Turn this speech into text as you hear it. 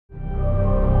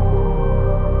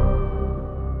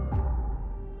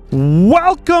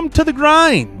Welcome to the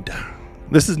grind.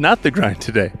 This is not the grind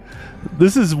today.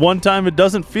 This is one time it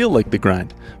doesn't feel like the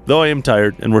grind, though I am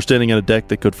tired and we're standing on a deck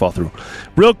that could fall through.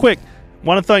 Real quick,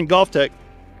 want to thank Golf Tech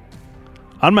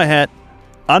on my hat,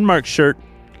 on Mark's shirt,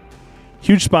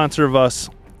 huge sponsor of us,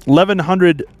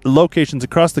 1,100 locations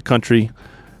across the country.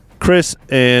 Chris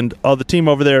and all the team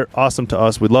over there, awesome to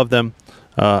us. We love them.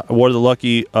 I wore the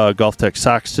lucky Golf Tech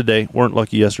socks today. Weren't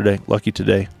lucky yesterday, lucky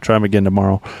today. Try them again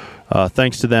tomorrow.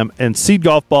 Thanks to them. And Seed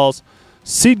Golf Balls,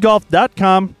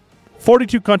 seedgolf.com.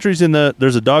 42 countries in the,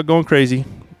 there's a dog going crazy.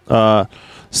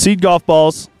 Seed Golf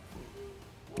Balls.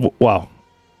 Wow.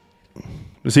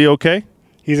 Is he okay?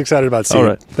 He's excited about Seed. All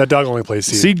right. That dog only plays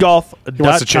Seed. Seedgolf.com. He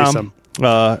wants to chase him.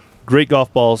 Great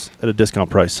golf balls at a discount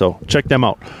price. So check them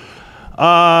out.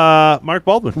 Mark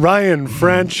Baldwin. Ryan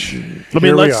French.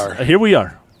 Here we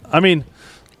are. I mean,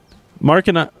 Mark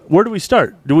and I, where do we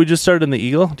start? Do we just start in the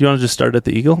Eagle? Do you want to just start at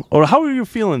the Eagle? Or how are you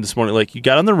feeling this morning? Like, you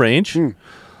got on the range.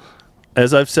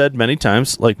 As I've said many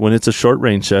times, like, when it's a short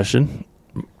range session,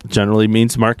 generally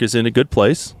means Mark is in a good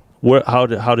place. How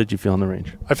did you feel on the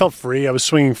range? I felt free. I was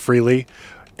swinging freely.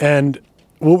 And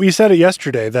we said it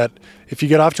yesterday, that if you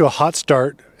get off to a hot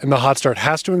start, and the hot start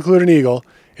has to include an Eagle,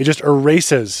 it just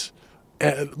erases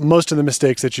most of the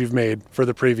mistakes that you've made for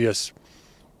the previous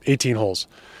 18 holes.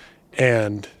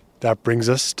 And that brings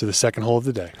us to the second hole of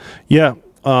the day. Yeah.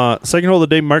 Second hole of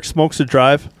the day, Mark smokes a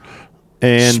drive.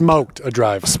 And Smoked a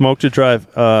drive.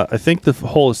 I think the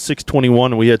hole is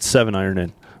 621, and we had 7 iron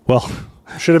in. Well,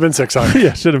 should have been 6 iron.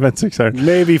 Yeah, should have been 6 iron.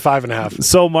 Maybe 5.5.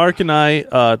 So Mark and I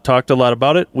talked a lot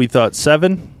about it. We thought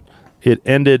 7. It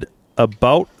ended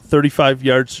about 35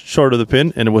 yards short of the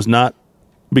pin, and it was not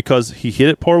because he hit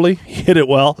it poorly. He hit it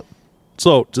well.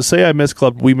 So to say I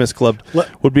misclubbed, we misclubbed,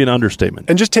 would be an understatement.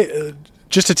 And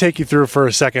just to take you through for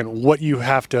a second what you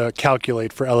have to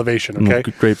calculate for elevation,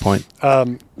 okay? Great point.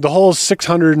 The hole's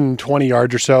 620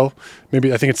 yards or so.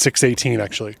 Maybe I think it's 618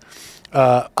 actually.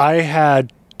 I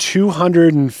had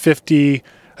 250.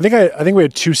 I think we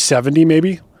had 270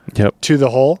 maybe. Yep. To the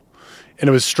hole, and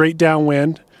it was straight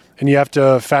downwind, and you have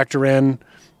to factor in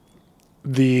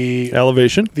the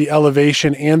elevation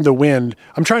and the wind.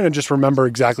 I'm trying to just remember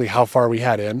exactly how far we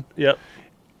had in. Yep.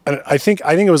 And I think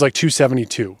it was like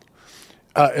 272.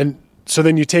 And so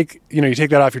then you take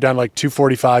that off, you're down to like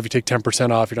 245, you take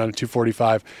 10% off, you're down to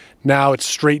 245. Now it's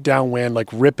straight downwind, like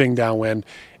ripping downwind.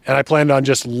 And I planned on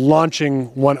just launching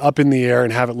one up in the air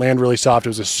and have it land really soft. It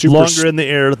was a super longer in the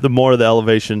air, the more the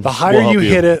elevation. The higher you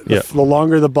hit it, the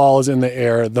longer the ball is in the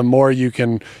air, the more you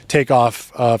can take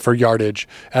off for yardage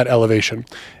at elevation.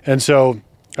 And so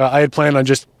I had planned on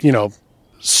just,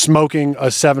 smoking a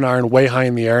 7-iron way high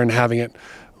in the air and having it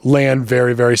land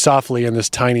very, very softly in this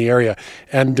tiny area.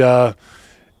 And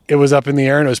it was up in the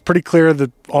air, and it was pretty clear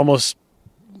that almost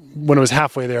when it was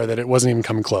halfway there that it wasn't even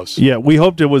coming close. Yeah, we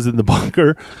hoped it was in the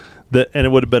bunker, and it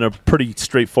would have been a pretty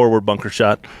straightforward bunker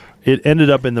shot. It ended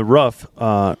up in the rough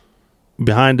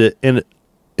behind it, and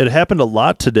it happened a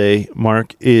lot today,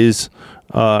 Mark, is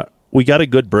we got a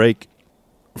good break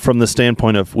from the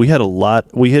standpoint of we hit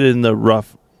it in the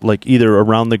rough, like either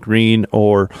around the green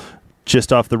or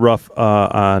just off the rough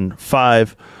on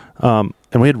 5, and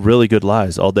we had really good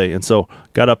lies all day. And so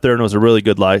got up there and it was a really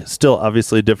good lie. Still,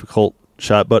 obviously, a difficult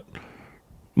shot, but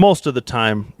most of the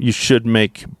time you should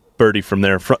make birdie from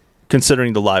there,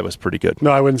 considering the lie was pretty good. No,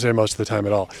 I wouldn't say most of the time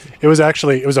at all. It was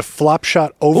a flop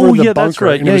shot over the bunker. That's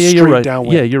right. And it was straight you're right.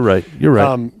 downwind. Yeah, you're right. You're right.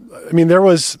 I mean, there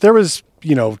was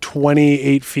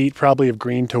 28 feet probably of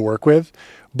green to work with,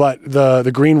 but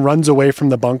the green runs away from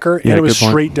the bunker, and it was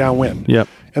straight downwind. Yep.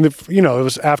 And it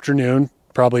was afternoon,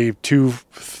 probably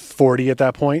 2:40 at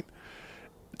that point,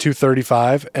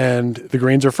 2:35, and the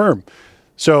greens are firm.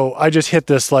 So I just hit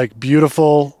this like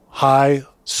beautiful, high,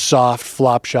 soft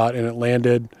flop shot, and it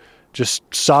landed just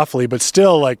softly, but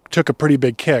still like took a pretty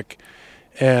big kick.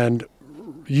 And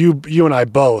you and I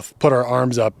both put our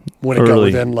arms up when it got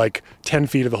within like 10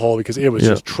 feet of the hole, because it was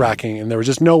just tracking, and there was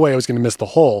just no way I was going to miss the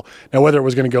hole. Now, whether it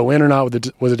was going to go in or not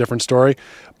was a different story,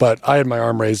 but I had my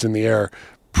arm raised in the air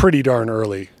pretty darn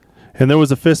early. And there was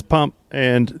a fist pump,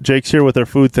 and Jake's here with our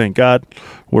food, thank God.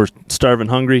 We're starving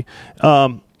hungry.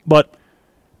 But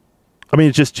I mean,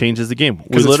 it just changes the game.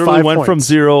 We literally went from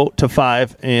 0 to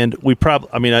 5, and we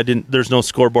there's no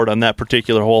scoreboard on that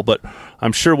particular hole, but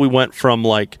I'm sure we went from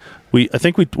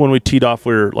when we teed off,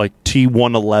 we were like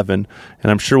T111, and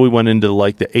I'm sure we went into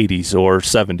like the 80s or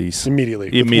 70s.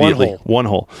 Immediately. One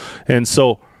hole. And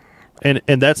so, and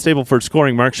that Stableford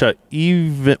scoring, Mark shot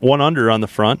even 1 under on the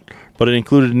front, but it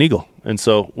included an eagle. And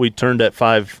so we turned at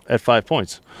 5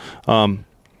 points.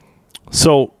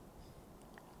 So,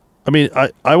 I mean,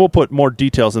 I will put more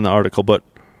details in the article, but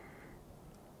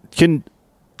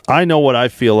I know what I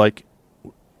feel like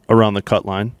around the cut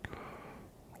line.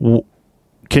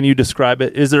 Can you describe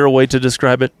it? Is there a way to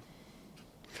describe it?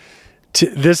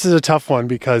 This is a tough one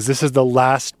because this is the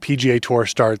last PGA Tour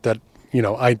start that,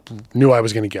 I knew I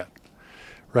was going to get.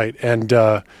 Right. And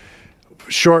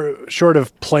short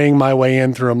of playing my way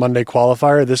in through a Monday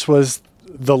qualifier, this was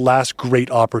the last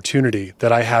great opportunity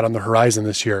that I had on the horizon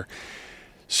this year.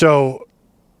 So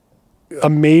a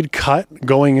made cut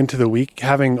going into the week,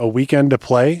 having a weekend to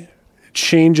play,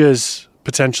 changes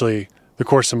potentially the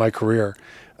course of my career.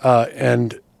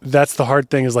 And that's the hard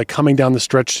thing, is like coming down the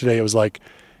stretch today. It was like,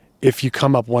 if you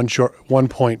come up 1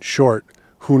 point short,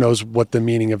 who knows what the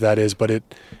meaning of that is, but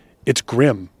it's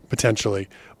grim potentially.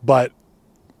 But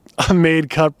a made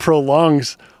cut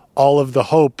prolongs all of the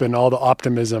hope and all the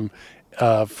optimism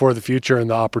for the future and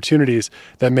the opportunities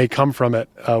that may come from it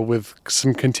with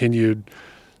some continued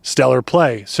stellar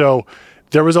play. So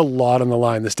there was a lot on the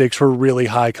line. The stakes were really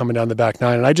high coming down the back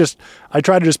nine. And I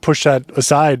try to just push that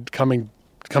aside coming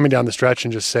down the stretch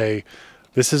and just say,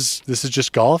 this is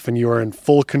just golf, and you are in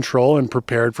full control and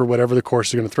prepared for whatever the course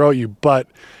is going to throw at you. But,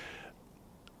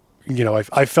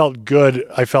 I felt good.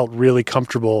 I felt really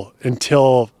comfortable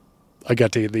until I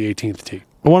got to the 18th tee.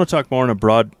 I want to talk more in a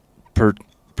broad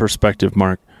perspective,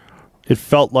 Mark. It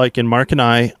felt like, and Mark and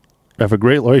I have a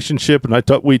great relationship, and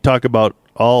we talk about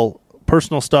all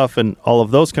personal stuff and all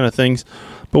of those kind of things.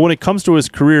 But when it comes to his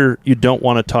career, you don't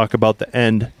want to talk about the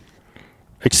end,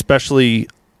 especially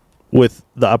with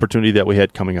the opportunity that we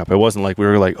had coming up. It wasn't like we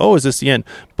were like, oh, is this the end?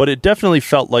 But it definitely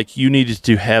felt like you needed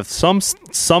to have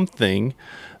something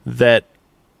that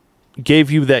gave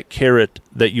you that carrot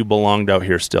that you belonged out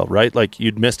here still, right? Like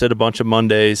you'd missed it a bunch of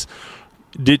Mondays.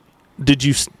 Did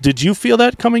you feel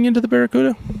that coming into the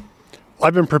Barracuda?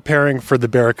 I've been preparing for the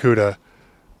Barracuda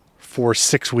for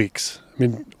 6 weeks. I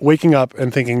mean, waking up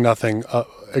and thinking nothing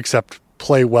except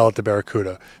play well at the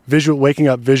Barracuda. Waking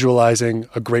up, visualizing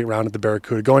a great round at the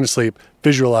Barracuda. Going to sleep,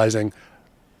 visualizing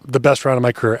the best round of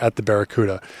my career at the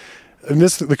Barracuda. And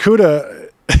the Cuda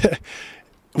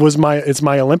was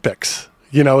my Olympics.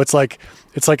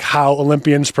 It's like how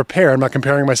Olympians prepare. I'm not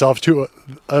comparing myself to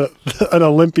an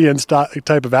Olympian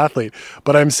type of athlete,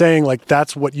 but I'm saying like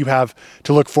that's what you have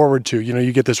to look forward to.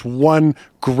 You get this one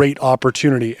great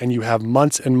opportunity, and you have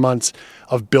months and months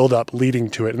of buildup leading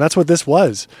to it, and that's what this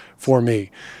was for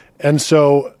me. And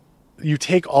so you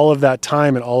take all of that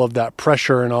time and all of that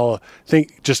pressure and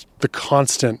just the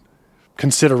constant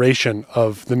consideration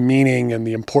of the meaning and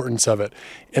the importance of it,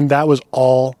 and that was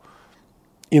all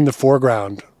in the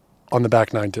foreground on the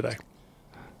back nine today.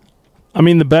 I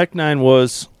mean, the back nine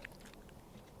was,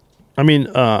 you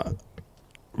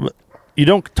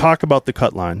don't talk about the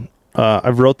cut line.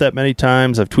 I've wrote that many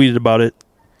times. I've tweeted about it.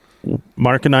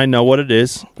 Mark and I know what it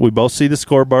is. We both see the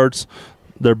scoreboards.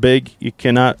 They're big. You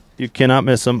cannot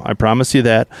miss them. I promise you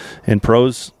that. And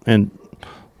pros and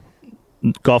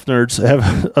golf nerds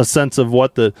have a sense of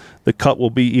what the cut will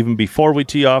be even before we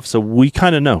tee off. So we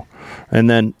kind of know. And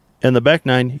then in the back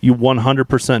nine, you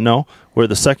 100% know. We're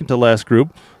the second to last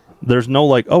group. There's no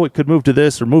like, oh, it could move to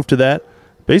this or move to that.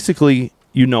 Basically,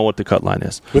 you know what the cut line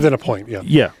is. Within a point, yeah.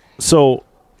 Yeah. So,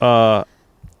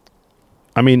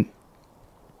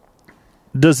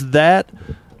 does that,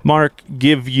 Mark,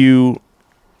 give you,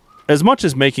 as much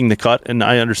as making the cut, and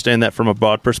I understand that from a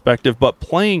broad perspective, but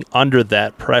playing under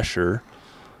that pressure,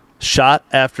 shot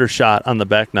after shot on the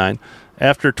back nine,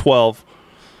 after 12,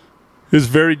 is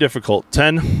very difficult.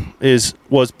 10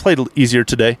 was played easier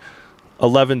today.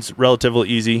 11's relatively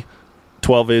easy.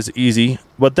 12 is easy.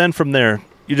 But then from there,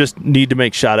 you just need to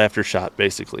make shot after shot,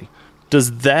 basically.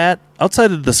 Does that,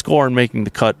 outside of the score and making the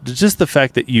cut, just the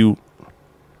fact that you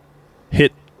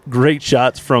hit great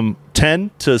shots from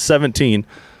 10 to 17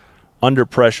 under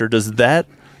pressure, do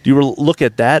you look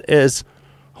at that as,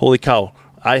 holy cow,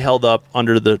 I held up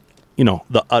under the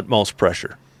utmost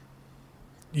pressure?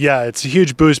 Yeah, it's a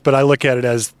huge boost, but I look at it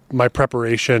as my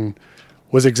preparation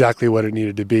was exactly what it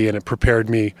needed to be, and it prepared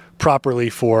me properly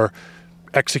for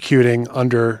executing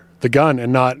under the gun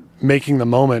and not making the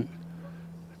moment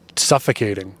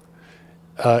suffocating.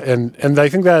 And I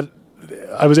think that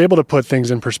I was able to put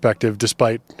things in perspective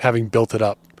despite having built it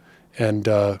up. And,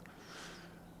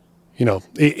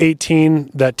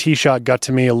 18, that tee shot got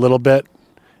to me a little bit.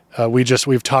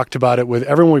 We've talked about it with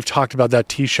everyone we've talked about that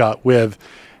tee shot with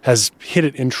has hit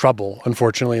it in trouble,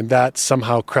 unfortunately, and that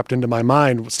somehow crept into my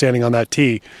mind standing on that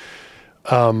tee.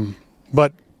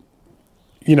 But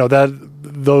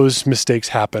those mistakes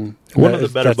happen. One of the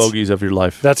better bogeys of your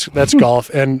life. That's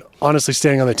golf. And honestly,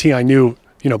 standing on the tee, I knew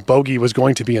bogey was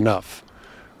going to be enough,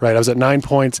 right? I was at 9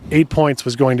 points. 8 points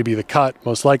was going to be the cut,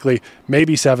 most likely,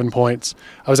 maybe 7 points.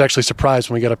 I was actually surprised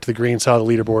when we got up to the green, saw the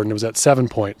leaderboard, and it was at 7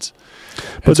 points.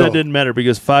 But that didn't matter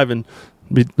because 5 and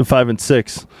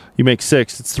 6, you make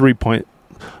 6. It's 3 point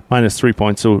minus 3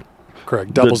 points. So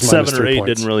correct, doubles the minus 7 or 3 8 points.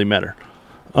 didn't really matter.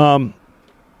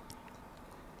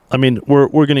 I mean, we're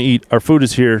going to eat. Our food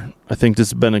is here. I think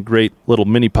this has been a great little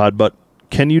mini pod. But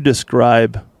can you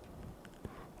describe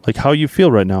like how you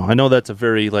feel right now? I know that's a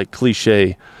very like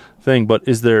cliche thing, but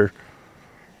do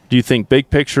you think big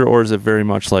picture, or is it very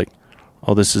much like,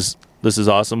 oh, this is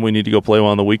awesome, we need to go play well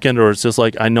on the weekend, or it's just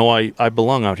like, I know I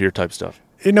belong out here type stuff?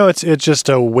 It's just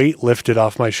a weight lifted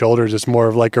off my shoulders. It's more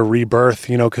of like a rebirth,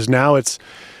 because now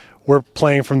we're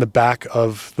playing from the back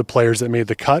of the players that made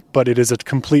the cut, but it is a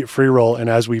complete free roll. And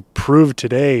as we proved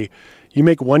today, you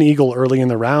make one eagle early in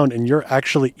the round and you're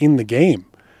actually in the game.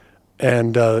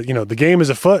 And, the game is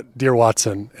afoot, dear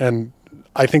Watson. And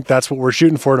I think that's what we're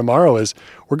shooting for tomorrow is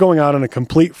we're going out on a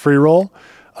complete free roll.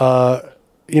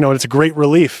 It's a great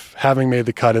relief having made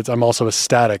the cut. I'm also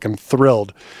ecstatic. I'm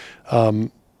thrilled.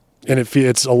 And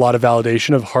it's a lot of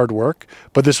validation of hard work.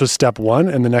 But this was step one.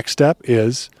 And the next step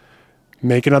is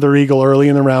make another eagle early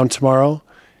in the round tomorrow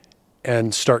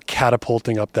and start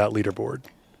catapulting up that leaderboard.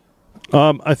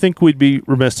 I think we'd be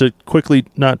remiss to quickly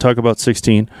not talk about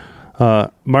 16.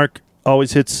 Mark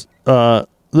always hits, every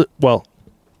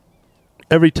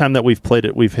time that we've played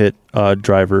it, we've hit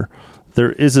driver.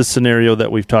 There is a scenario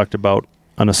that we've talked about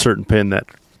on a certain pin that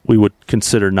we would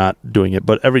consider not doing it,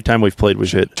 but every time we've played,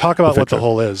 we've hit. Talk about what the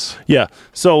hole is. Yeah,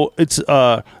 so it's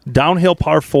downhill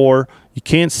par 4. You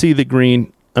can't see the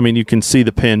green. I mean, you can see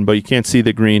the pin, but you can't see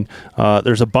the green.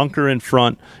 There's a bunker in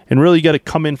front, and really you got to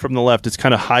come in from the left. It's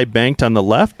kind of high banked on the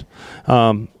left,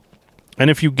 and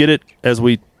if you get it, as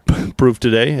we proved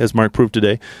today, as Mark proved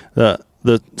today,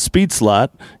 the speed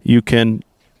slot, you can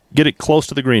get it close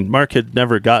to the green. Mark had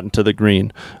never gotten to the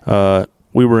green.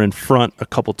 We were in front a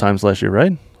couple times last year,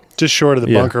 right? Just short of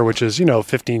the bunker, which is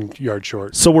 15 yards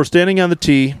short. So we're standing on the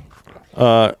tee.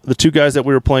 The two guys that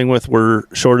we were playing with were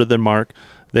shorter than Mark.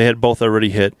 They had both already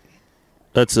hit.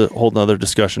 That's a whole nother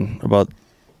discussion about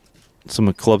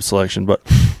some club selection. But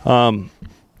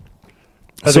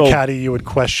as a caddy, you would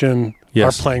question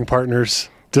our playing partners'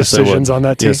 decisions on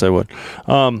that tee? Yes, I would.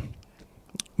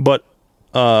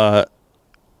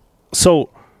 So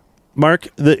Mark,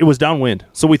 it was downwind,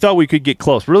 so we thought we could get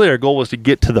close. Really, our goal was to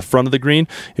get to the front of the green.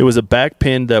 It was a back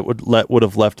pin that would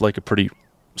have left like a pretty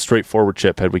straightforward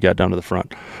chip had we got down to the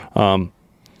front.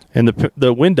 And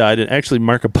the wind died, and actually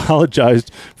Mark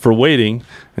apologized for waiting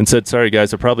and said, sorry,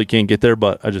 guys, I probably can't get there,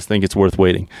 but I just think it's worth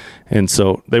waiting. And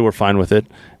so they were fine with it.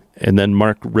 And then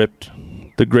Mark ripped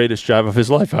the greatest drive of his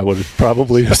life, I would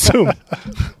probably assume,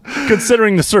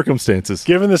 considering the circumstances.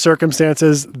 Given the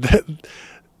circumstances,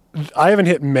 I haven't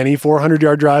hit many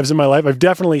 400-yard drives in my life. I've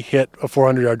definitely hit a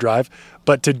 400-yard drive,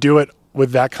 but to do it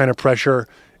with that kind of pressure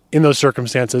in those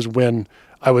circumstances when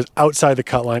I was outside the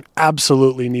cut line,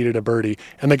 absolutely needed a birdie.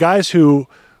 And the guys who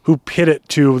hit it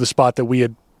to the spot that we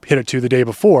had hit it to the day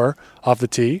before off the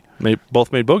tee,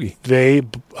 both made bogey. They,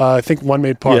 I think one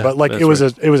made par, but it was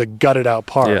a gutted out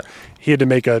par. Yeah. He had to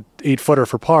make a 8-footer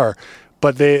for par,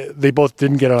 but they both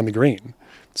didn't get it on the green.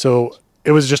 So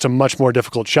it was just a much more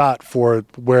difficult shot for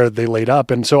where they laid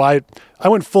up. And so I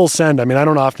went full send. I mean, I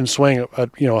don't often swing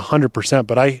at 100%,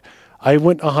 but I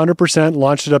went 100%,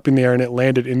 launched it up in the air, and it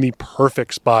landed in the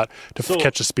perfect spot to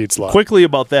catch a speed slot. Quickly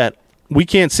about that, we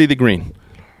can't see the green.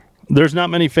 There's not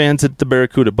many fans at the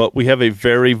Barracuda, but we have a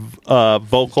very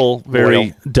vocal,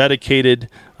 very dedicated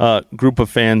group of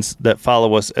fans that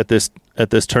follow us at this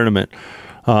tournament.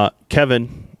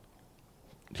 Kevin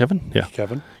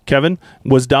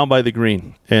was down by the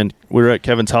green, and we were at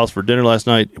Kevin's house for dinner last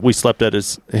night. We slept at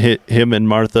him and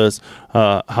Martha's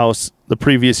house the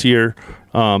previous year.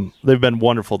 They've been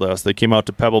wonderful to us. They came out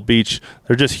to Pebble Beach.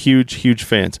 They're just huge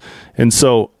fans. And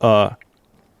so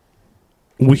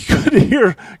we could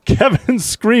hear Kevin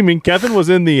screaming. Kevin was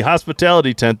in the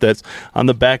hospitality tent that's on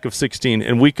the back of 16,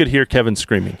 and we could hear Kevin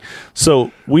screaming.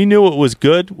 So we knew it was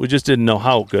good. We just didn't know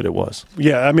how good it was.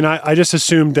 Yeah, I mean, I just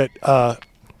assumed that,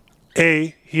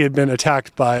 he had been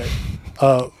attacked by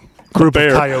a group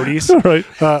of coyotes, right.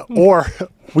 Or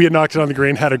we had knocked it on the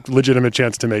green, had a legitimate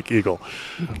chance to make eagle.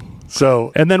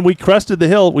 So, and then we crested the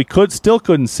hill. We still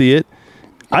couldn't see it.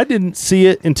 I didn't see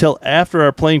it until after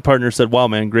our playing partner said, "Wow,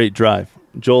 man, great drive."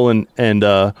 Joel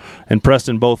and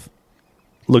Preston both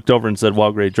looked over and said,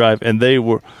 "Wow, great drive." And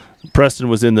Preston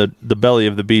was in the belly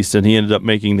of the beast, and he ended up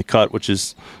making the cut, which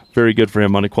is very good for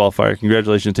him on a qualifier.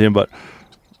 Congratulations to him. But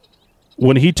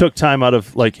when he took time out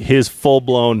of like his full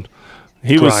blown,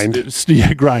 grind.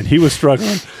 He was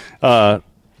struggling.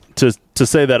 to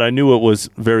say that I knew it was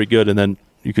very good, and then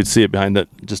you could see it behind that,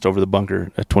 just over the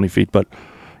bunker at 20 feet. But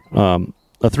a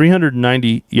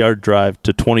 390-yard drive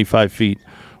to 25 feet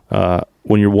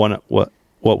when you're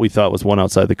what we thought was one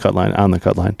outside the cut line, on the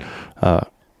cut line,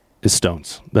 is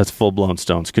stones. That's full-blown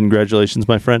stones. Congratulations,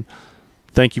 my friend.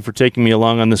 Thank you for taking me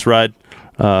along on this ride.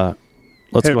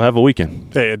 Let's go have a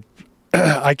weekend. Hey,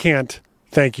 I can't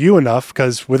thank you enough,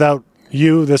 because without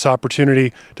you, this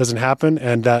opportunity doesn't happen,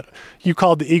 and that you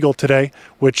called the Eagle today,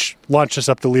 which launched us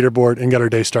up the leaderboard and got our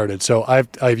day started. So I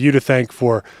have you to thank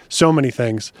for so many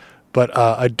things, but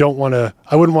I wouldn't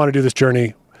want to do this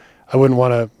journey. I wouldn't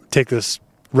want to take this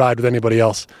ride with anybody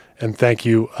else. And thank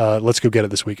you. Let's go get it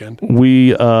this weekend.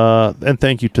 And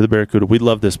thank you to the Barracuda. We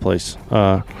love this place.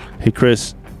 Hey,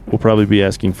 Chris, we'll probably be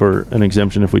asking for an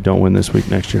exemption if we don't win this week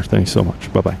next year. Thanks so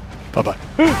much. Bye-bye.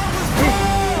 Bye-bye.